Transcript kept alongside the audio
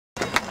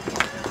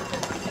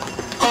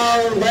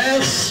Our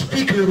last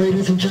speaker,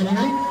 ladies and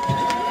gentlemen.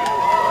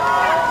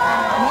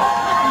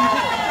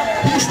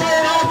 He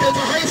started off as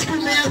a high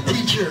school math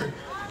teacher,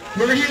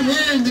 where he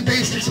learned the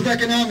basics of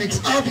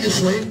economics,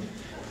 obviously.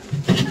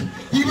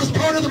 He was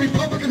part of the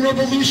Republican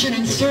Revolution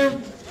and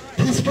served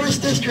his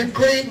first district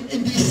great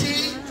in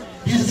D.C.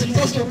 He's a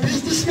successful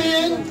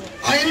businessman.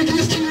 I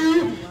introduce to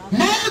you,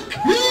 Neumann!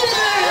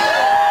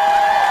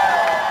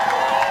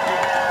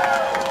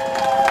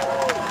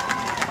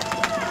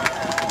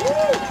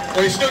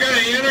 Well, you still got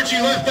any energy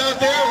left out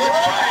there?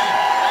 Let's try it.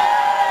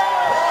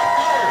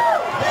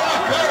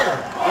 Walker!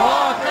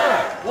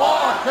 Walker!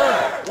 Walker!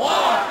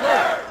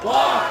 Walker!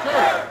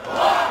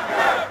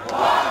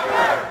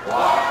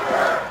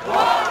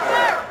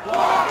 Walker!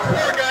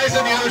 Poor guys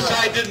on the other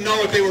side didn't know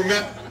what they were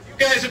meant.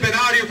 You guys have been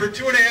out here for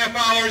 2.5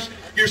 hours.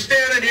 You're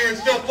standing here and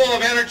still full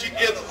of energy.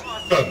 It's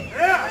awesome.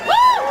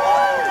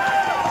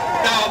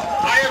 Now,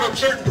 I have a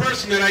certain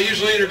person that I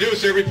usually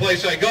introduce every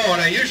place I go,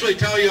 and I usually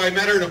tell you I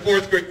met her in a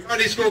 4th grade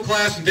Sunday school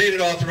class and dated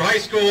all through high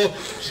school.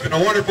 She's been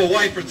a wonderful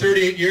wife for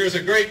 38 years,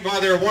 a great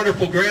mother, a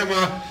wonderful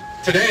grandma.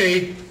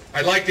 Today,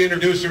 I'd like to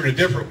introduce her in a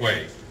different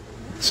way.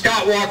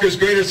 Scott Walker's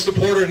greatest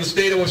supporter in the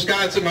state of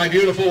Wisconsin, my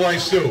beautiful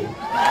wife, Sue.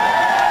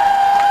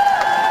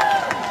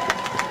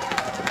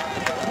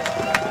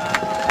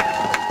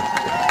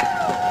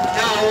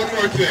 Now, one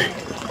more thing.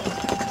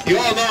 You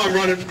all know I'm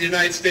running for the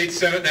United States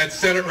Senate. That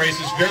Senate race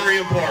is very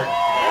important.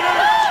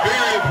 It's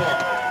very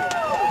important.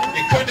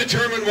 It could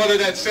determine whether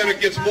that Senate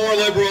gets more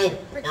liberal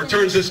or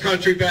turns this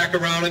country back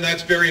around, and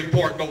that's very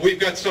important. But we've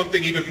got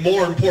something even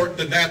more important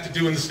than that to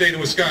do in the state of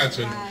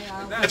Wisconsin.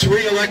 That's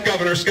re-elect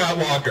Governor Scott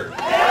Walker.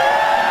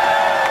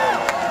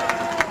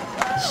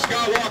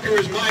 Scott Walker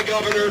is my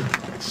governor.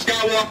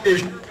 Scott Walker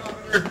is your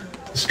governor.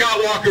 Scott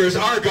Walker is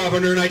our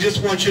governor, and I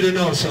just want you to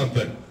know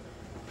something.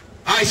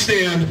 I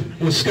stand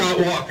with Scott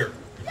Walker.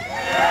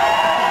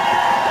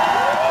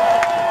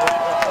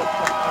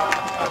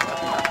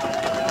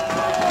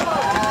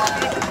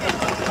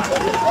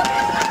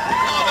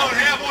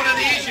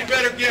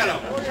 Get him.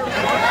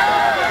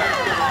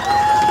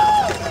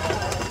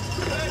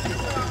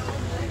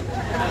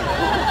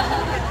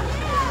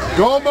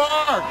 Go,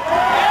 Mark!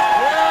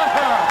 Yeah.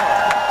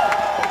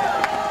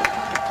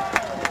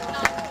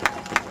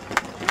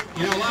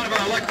 You know, a lot of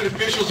our elected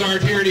officials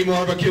aren't here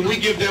anymore, but can we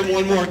give them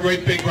one more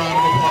great big round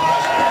of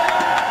applause?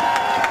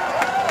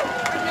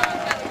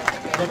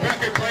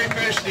 Rebecca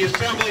Crayfish, the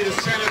Assembly, the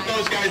Senate,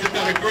 those guys have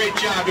done a great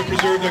job to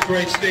preserve the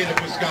great state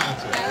of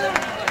Wisconsin.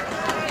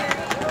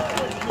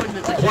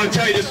 I want to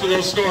tell you just a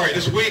little story.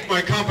 This week,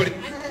 my company,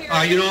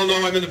 you all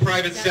know I'm in the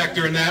private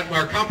sector, and that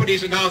our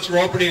company's announced we're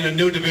opening a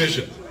new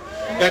division.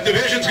 That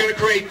division's going to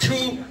create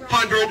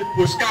 200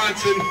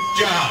 Wisconsin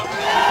jobs.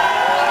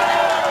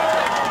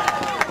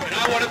 And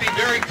I want to be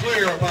very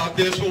clear about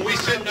this. When we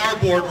sit in our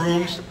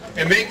boardrooms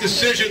and make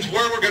decisions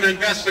where we're going to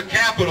invest the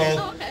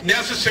capital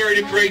necessary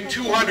to create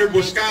 200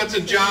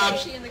 Wisconsin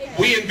jobs,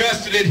 we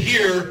invested it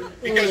here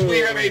because we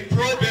have a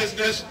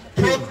pro-business,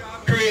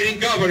 pro-creating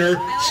governor,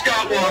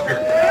 Scott Walker.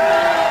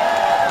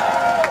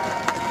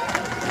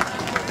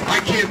 I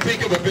can't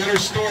think of a better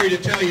story to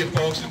tell you,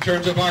 folks, in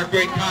terms of our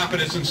great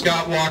confidence in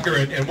Scott Walker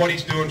and what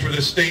he's doing for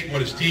this state and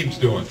what his team's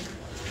doing.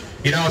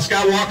 You know,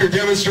 Scott Walker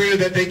demonstrated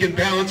that they can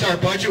balance our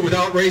budget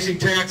without raising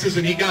taxes,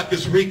 and he got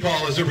this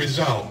recall as a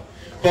result.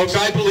 Folks,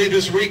 I believe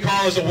this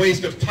recall is a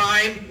waste of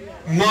time,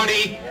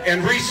 money,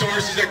 and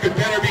resources that could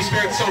better be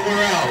spent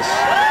somewhere else.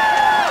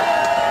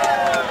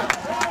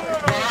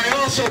 But I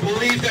also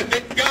believe that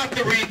they got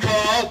the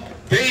recall,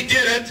 they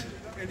did it,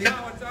 and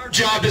now it's our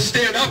job to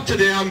stand up to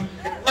them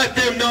and let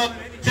them know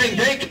anything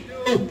they can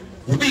do,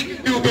 we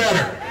can do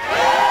better.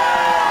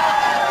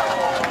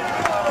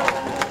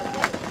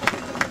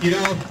 You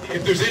know,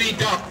 if there's any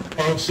doubt,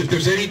 folks, if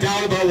there's any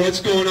doubt about what's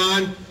going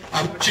on,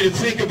 I want you to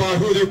think about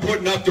who they're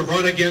putting up to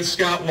run against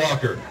Scott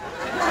Walker.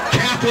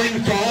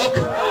 Kathleen Falk?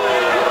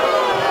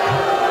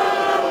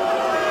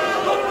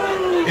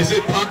 Is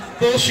it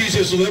possible she's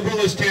as liberal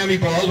as Tammy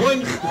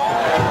Baldwin?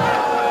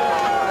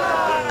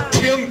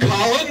 Tim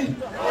Cullen?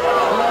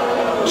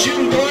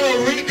 Jim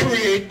Doyle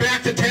recreate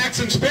back to tax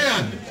and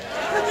spend.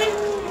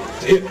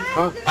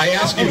 I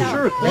ask you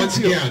once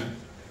again,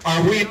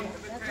 are we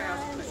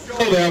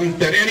show them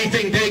that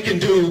anything they can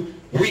do,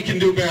 we can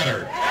do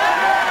better?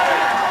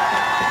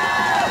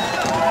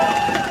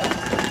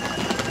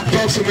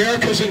 Folks,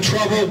 America's in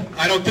trouble.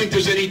 I don't think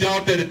there's any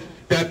doubt that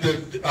the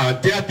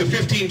debt, the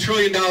 $15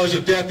 trillion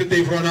of debt that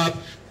they've run up,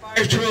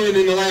 $5 trillion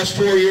in the last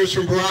 4 years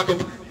from Barack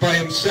Obama by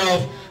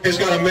himself, has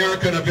got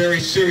America in a very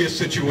serious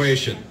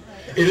situation.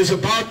 It is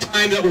about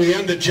time that we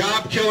end the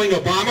job-killing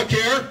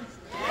Obamacare.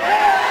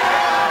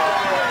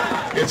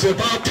 It's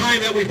about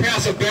time that we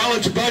pass a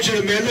balanced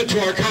budget amendment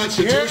to our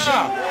Constitution.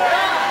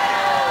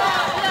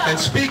 And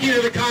speaking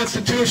of the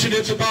Constitution,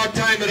 it's about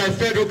time that our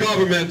federal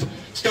government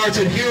starts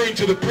adhering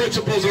to the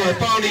principles of our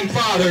founding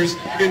fathers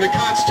in the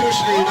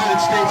Constitution of the United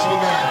States of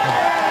America.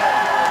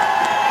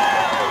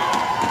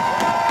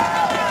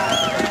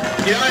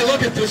 You know, I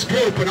look at this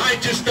group and I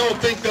just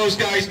don't think those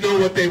guys know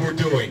what they were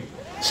doing.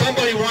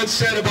 Somebody once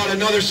said about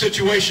another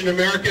situation in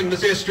American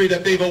history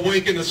that they've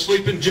awakened a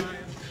sleeping giant.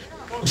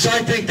 So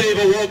I think they've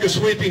awoke a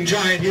sleeping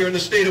giant here in the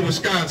state of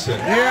Wisconsin.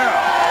 Yeah.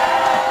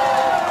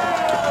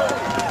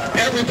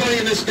 Everybody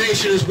in this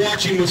nation is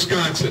watching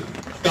Wisconsin.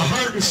 The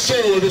heart and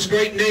soul of this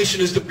great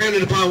nation is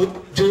dependent upon what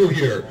we do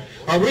here.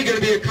 Are we going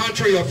to be a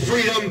country of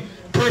freedom,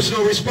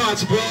 personal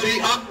responsibility,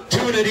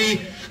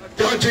 opportunity, a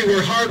country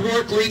where hard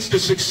work leads to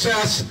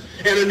success,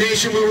 and a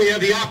nation where we have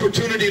the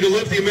opportunity to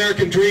live the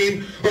American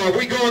dream? Or are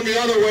we going the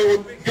other way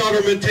where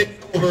government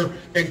takes over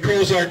and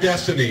controls our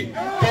destiny?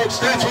 Folks,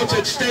 that's what's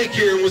at stake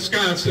here in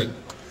Wisconsin.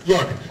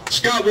 Look,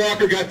 Scott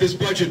Walker got this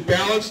budget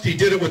balanced. He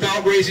did it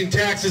without raising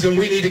taxes, and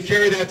we need to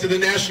carry that to the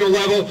national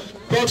level.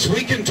 Folks,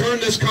 we can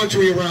turn this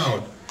country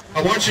around.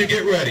 I want you to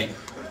get ready.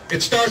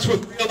 It starts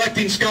with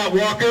re-electing Scott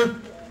Walker.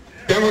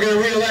 Then we're going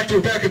to re-elect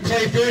Rebecca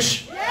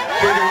Clayfish.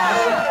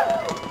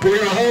 We're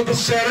going to hold the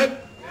Senate.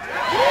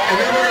 And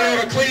then we're going to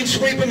have a clean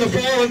sweep in the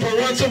fall, and for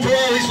once and for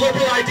all, these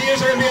liberal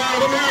ideas are going to be out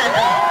of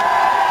America.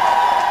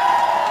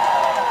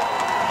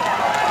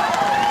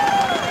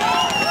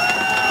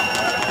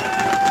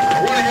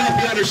 I want to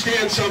help you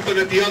understand something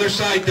that the other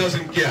side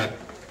doesn't get.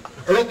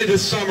 Early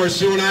this summer,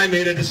 Sue and I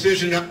made a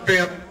decision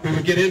we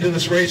would get into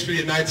this race for the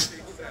United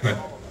States Senate.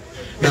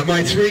 Now,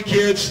 my 3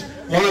 kids,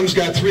 one of them's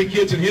got 3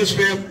 kids in his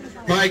family,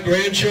 my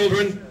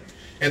grandchildren,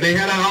 and they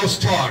had a house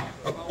talk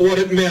about what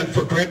it meant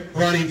for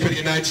running for the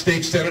United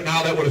States Senate and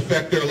how that would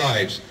affect their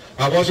lives.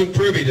 I wasn't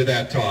privy to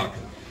that talk.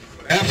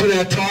 After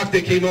that talk,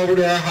 they came over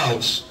to our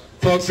house.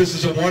 Folks, this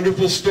is a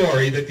wonderful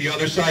story that the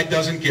other side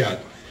doesn't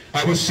get.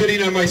 I was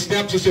sitting on my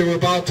steps as they were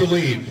about to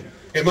leave,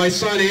 and my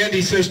son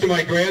Andy says to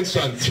my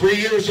grandson, 3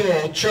 years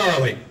old,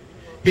 Charlie,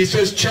 he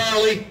says,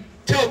 "Charlie,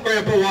 tell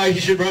Grandpa why he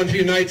should run for the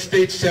United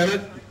States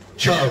Senate."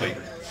 Charlie,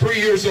 3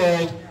 years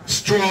old,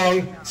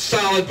 strong,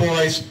 solid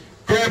voice.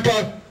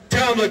 "Grandpa,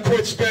 tell him to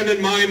quit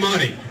spending my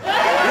money."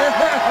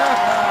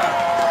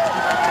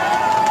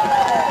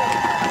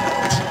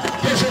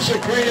 This is the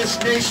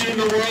greatest nation in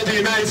the world, the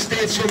United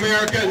States of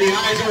America, and the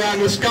eyes are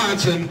on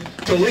Wisconsin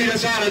to lead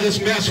us out of this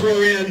mess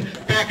we're in,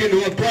 back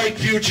into a bright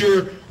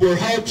future where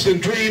hopes and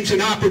dreams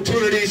and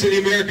opportunities and the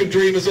American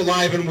dream is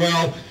alive and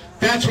well.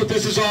 That's what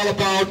this is all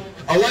about.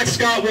 Elect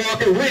Scott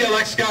Walker,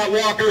 re-elect Scott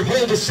Walker,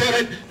 hold the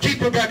Senate,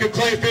 keep Rebecca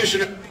Clayfish,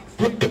 and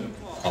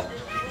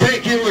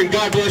thank you, and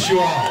God bless you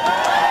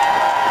all.